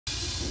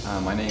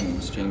My name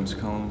is James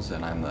Combs,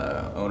 and I'm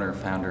the owner,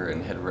 founder,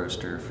 and head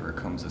roaster for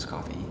Combs'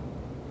 Coffee.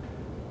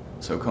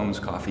 So Combs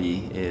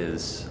Coffee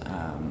is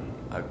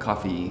a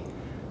coffee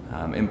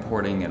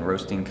importing and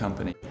roasting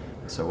company.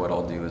 So what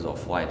I'll do is I'll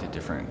fly to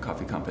different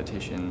coffee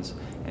competitions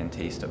and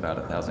taste about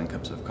 1,000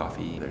 cups of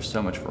coffee. There's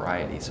so much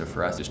variety, so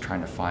for us, just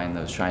trying to find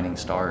those shining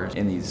stars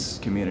in these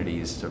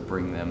communities to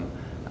bring them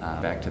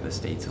back to the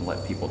States and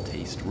let people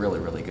taste really,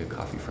 really good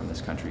coffee from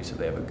this country so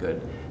they have a good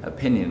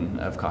opinion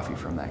of coffee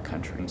from that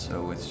country. And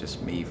so it's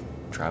just me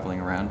traveling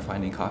around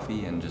finding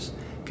coffee and just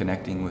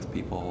connecting with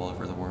people all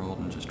over the world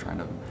and just trying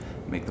to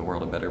make the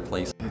world a better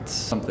place. It's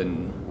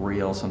something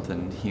real,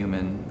 something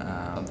human,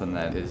 something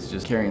that is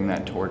just carrying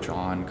that torch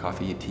on.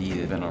 Coffee, tea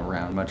has been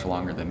around much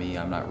longer than me.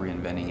 I'm not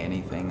reinventing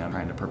anything. I'm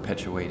trying to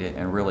perpetuate it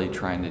and really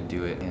trying to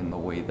do it in a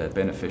way that's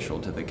beneficial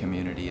to the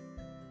community.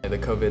 The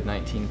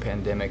COVID-19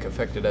 pandemic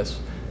affected us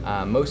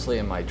mostly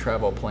in my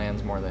travel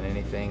plans more than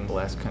anything. The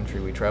last country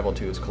we traveled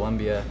to was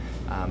Colombia,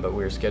 but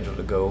we were scheduled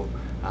to go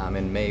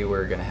in May. We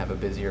were going to have a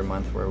busier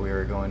month where we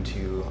were going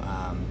to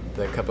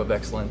the Cup of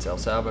Excellence, El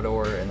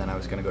Salvador, and then I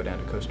was going to go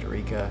down to Costa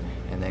Rica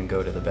and then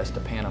go to the Best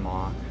of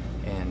Panama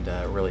and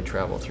really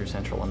travel through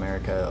Central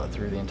America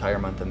through the entire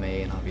month of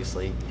May, and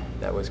obviously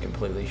that was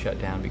completely shut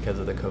down because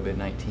of the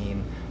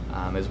COVID-19,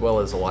 as well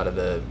as a lot of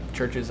the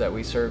churches that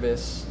we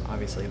service.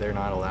 Obviously they're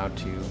not allowed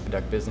to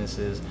conduct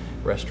businesses.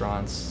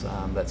 Restaurants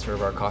that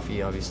serve our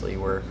coffee obviously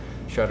were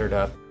shuttered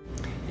up.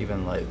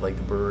 Even like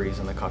the breweries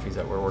and the coffees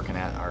that we're working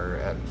at are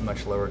at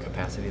much lower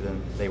capacity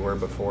than they were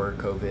before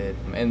COVID.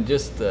 And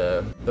just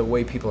the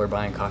way people are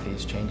buying coffee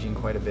is changing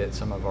quite a bit.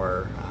 Some of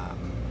our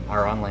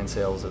online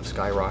sales have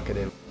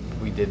skyrocketed.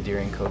 We did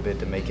during COVID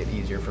to make it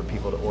easier for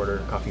people to order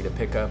coffee to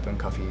pick up and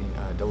coffee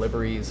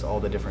deliveries. All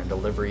the different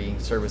delivery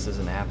services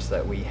and apps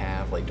that we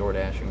have, like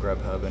DoorDash and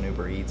Grubhub and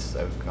Uber Eats,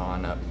 have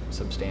gone up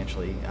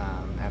substantially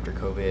after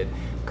COVID.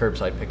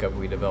 Curbside pickup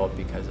we developed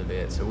because of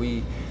it. So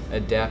we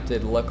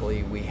adapted.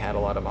 Luckily, we had a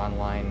lot of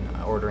online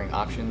ordering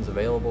options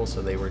available,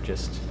 so they were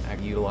just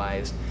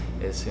utilized.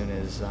 As soon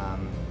as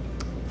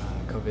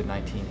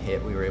COVID-19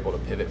 hit, we were able to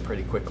pivot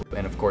pretty quickly.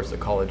 And of course, the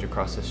college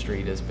across the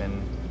street has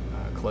been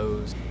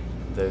closed.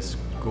 The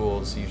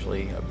school's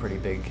usually a pretty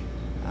big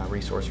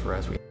resource for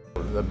us.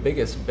 The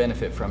biggest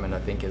benefit from it, I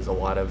think, is a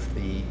lot of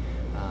the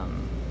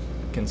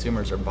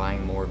consumers are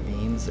buying more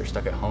beans. They're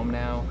stuck at home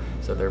now,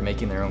 so they're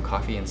making their own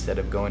coffee instead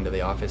of going to the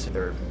office.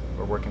 They're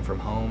working from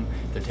home.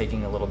 They're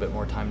taking a little bit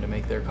more time to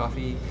make their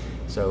coffee,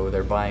 so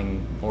they're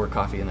buying more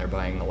coffee and they're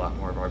buying a lot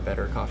more of our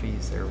better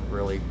coffees. They're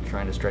really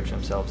trying to stretch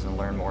themselves and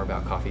learn more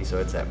about coffee, so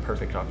it's that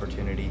perfect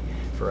opportunity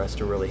for us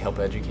to really help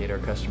educate our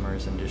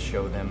customers and just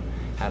show them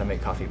how to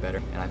make coffee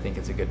better. And I think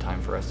it's a good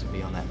time for us to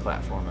be on that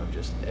platform of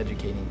just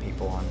educating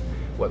people on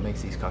what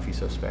makes these coffees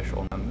so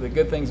special. The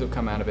good things have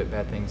come out of it,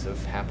 bad things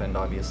have happened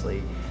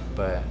obviously,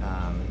 but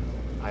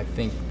I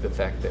think the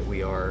fact that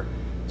we are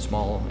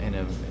small and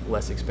a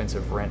less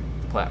expensive rent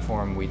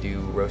platform, we do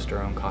roast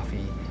our own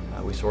coffee,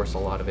 we source a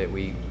lot of it,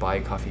 we buy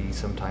coffee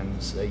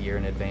sometimes a year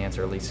in advance,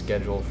 or at least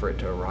schedule for it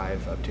to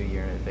arrive up to a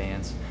year in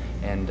advance.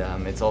 And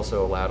it's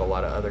also allowed a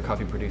lot of other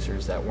coffee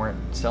producers that weren't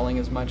selling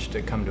as much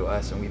to come to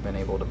us, and we've been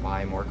able to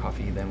buy more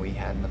coffee than we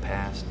had in the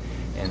past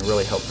and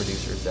really help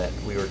producers that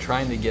we were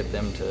trying to get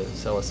them to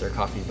sell us their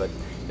coffee, but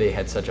they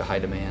had such a high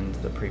demand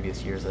the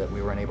previous years that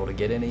we weren't able to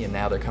get any, and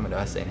now they're coming to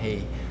us saying,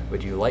 hey,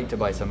 would you like to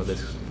buy some of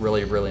this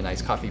really, really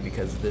nice coffee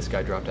because this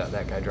guy dropped out,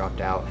 that guy dropped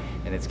out,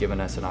 and it's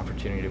given us an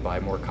opportunity to buy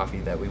more coffee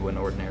that we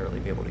wouldn't ordinarily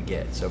be able to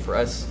get. So for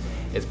us,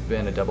 it's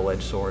been a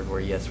double-edged sword where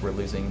yes, we're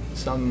losing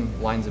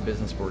some lines of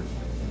business, we're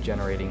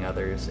generating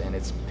others, and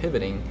it's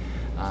pivoting,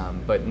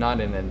 but not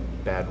in a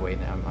bad way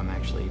now. I'm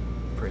actually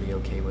pretty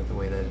okay with the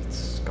way that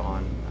it's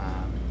gone,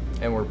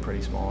 and we're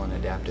pretty small and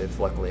adaptive,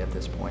 luckily, at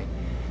this point.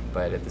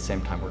 But at the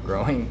same time, we're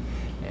growing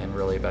and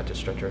really about to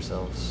stretch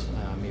ourselves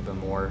even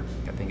more.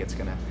 I think it's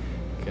gonna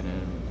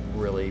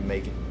really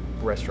make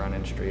restaurant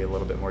industry a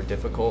little bit more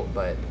difficult,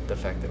 but the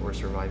fact that we're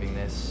surviving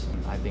this,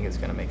 I think it's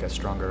gonna make us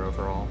stronger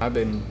overall. I've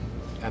been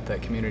at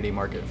that community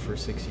market for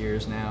 6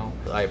 years now.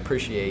 I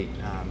appreciate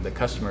the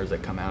customers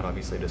that come out,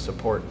 obviously, to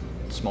support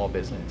small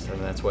business, and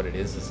that's what it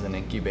is an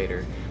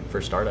incubator for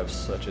startups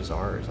such as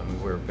ours. I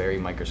mean, we were very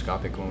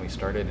microscopic when we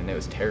started, and it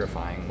was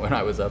terrifying when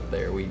I was up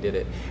there. We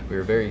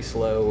were very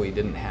slow, we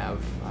didn't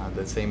have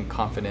the same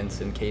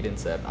confidence and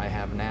cadence that I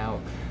have now,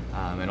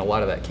 and a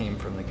lot of that came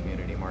from the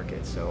community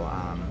market. So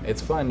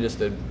it's fun just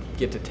to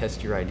get to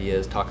test your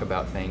ideas, talk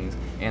about things,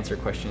 answer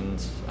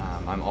questions.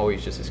 I'm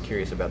always just as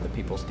curious about the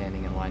people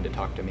standing in line to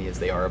talk to me as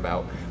they are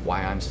about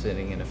why I'm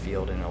sitting in a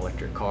field in an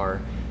electric car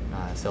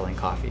selling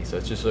coffee. So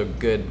it's just a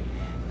good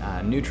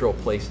neutral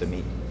place to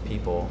meet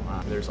people.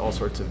 There's all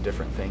sorts of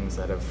different things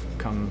that have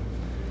come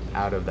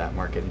out of that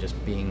market, and just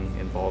being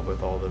involved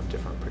with all the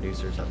different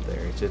producers up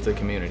there. It's a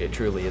community. It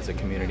truly is a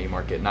community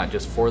market, not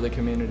just for the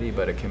community,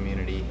 but a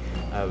community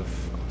of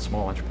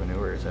small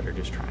entrepreneurs that are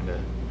just trying to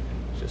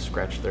just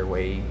scratch their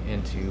way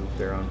into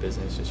their own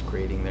business, just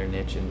creating their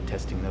niche and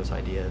testing those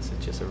ideas.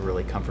 It's just a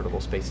really comfortable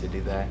space to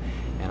do that,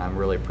 and I'm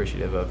really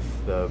appreciative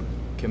of the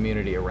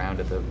community around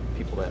it, the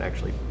people that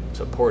actually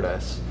support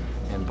us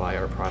and buy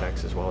our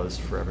products, as well as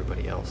for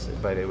everybody else.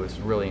 But it was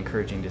really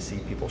encouraging to see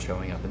people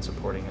showing up and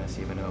supporting us,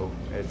 even though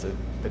it's a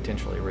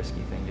potentially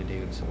risky thing to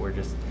do. So we're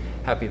just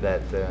happy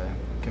that the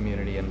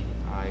community and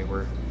I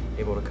were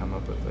able to come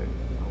up with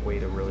a way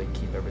to really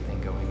keep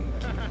everything going,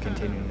 keep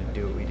continuing to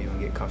do what we do and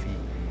get coffee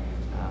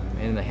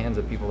in the hands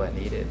of people that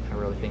need it. I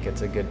really think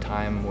it's a good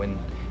time when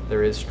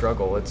there is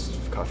struggle.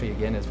 Coffee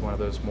again is one of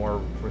those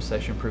more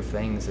recession-proof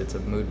things. It's a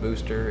mood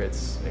booster.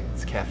 It's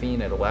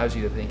caffeine. It allows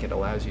you to think. It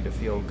allows you to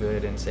feel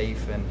good and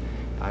safe. And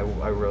I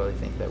really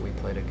think that we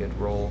played a good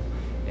role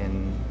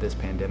in this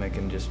pandemic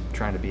and just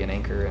trying to be an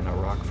anchor and a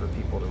rock for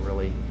people to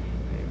really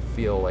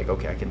feel like,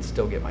 okay, I can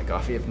still get my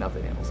coffee if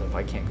nothing else. If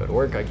I can't go to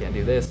work, I can't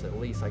do this. At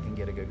least I can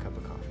get a good cup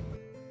of coffee.